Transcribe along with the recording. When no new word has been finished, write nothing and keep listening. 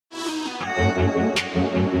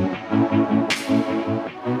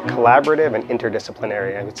Collaborative and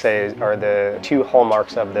interdisciplinary, I would say, are the two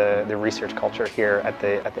hallmarks of the research culture here at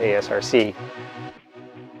the ASRC.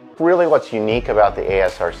 Really what's unique about the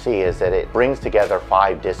ASRC is that it brings together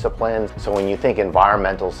 5 disciplines. So when you think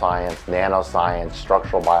environmental science, nanoscience,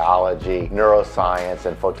 structural biology, neuroscience,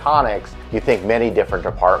 and photonics, you think many different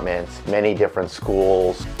departments, many different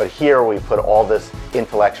schools. But here we put all this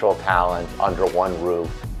intellectual talent under one roof.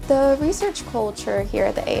 The research culture here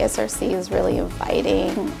at the ASRC is really inviting,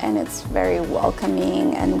 and it's very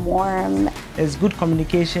welcoming and warm. There's good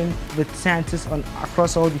communication with scientists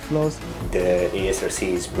across all the floors. The ASRC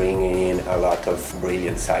is bringing in a lot of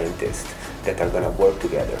brilliant scientists that are going to work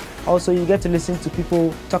together. Also, you get to listen to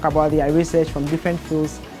people talk about their research from different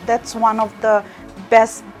fields. That's one of the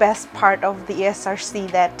best part of the ASRC,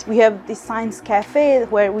 that we have the science cafe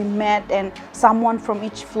where we met and someone from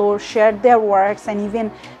each floor shared their works and even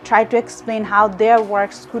tried to explain how their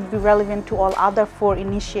works could be relevant to all other 4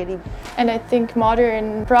 initiatives. And I think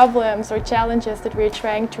modern problems or challenges that we're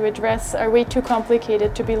trying to address are way too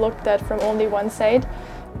complicated to be looked at from only one side.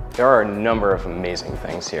 There are a number of amazing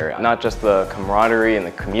things here. Not just the camaraderie and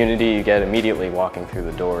the community you get immediately walking through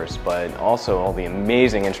the doors, but also all the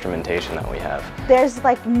amazing instrumentation that we have. There's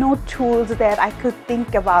like no tools that I could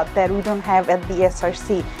think about that we don't have at the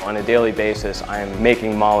ASRC. On a daily basis, I'm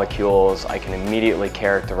making molecules. I can immediately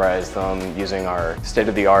characterize them using our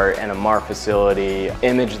state-of-the-art NMR facility,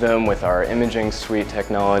 image them with our imaging suite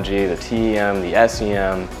technology, the TEM, the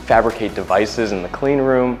SEM, fabricate devices in the clean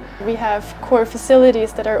room. We have core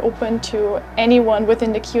facilities that are open to anyone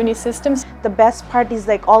within the CUNY systems. The best part is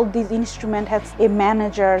like all these instruments have a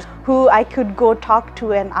manager who I could go talk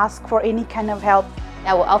to and ask for any kind of help.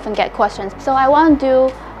 I will often get questions, so I want to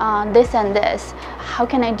do this and this. How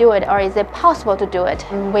can I do it, or is it possible to do it?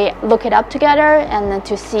 And we look it up together and then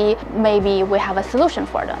to see maybe we have a solution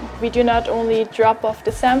for them. We do not only drop off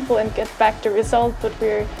the sample and get back the result, but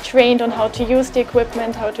we're trained on how to use the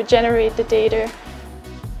equipment, how to generate the data.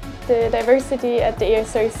 The diversity at the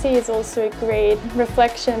ASRC is also a great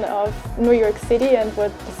reflection of New York City and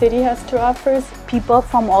what the city has to offer. People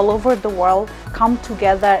from all over the world come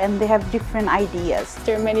together and they have different ideas.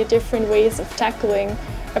 There are many different ways of tackling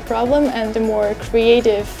a problem, and the more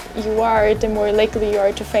creative you are, the more likely you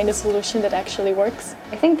are to find a solution that actually works.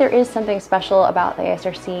 I think there is something special about the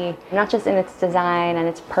ASRC, not just in its design and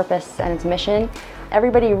its purpose and its mission.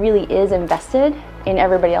 Everybody really is invested in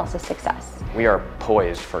everybody else's success. We are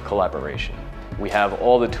poised for collaboration. We have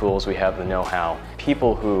all the tools, we have the know-how.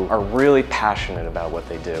 People who are really passionate about what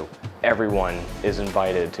they do. Everyone is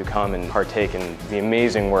invited to come and partake in the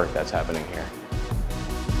amazing work that's happening here.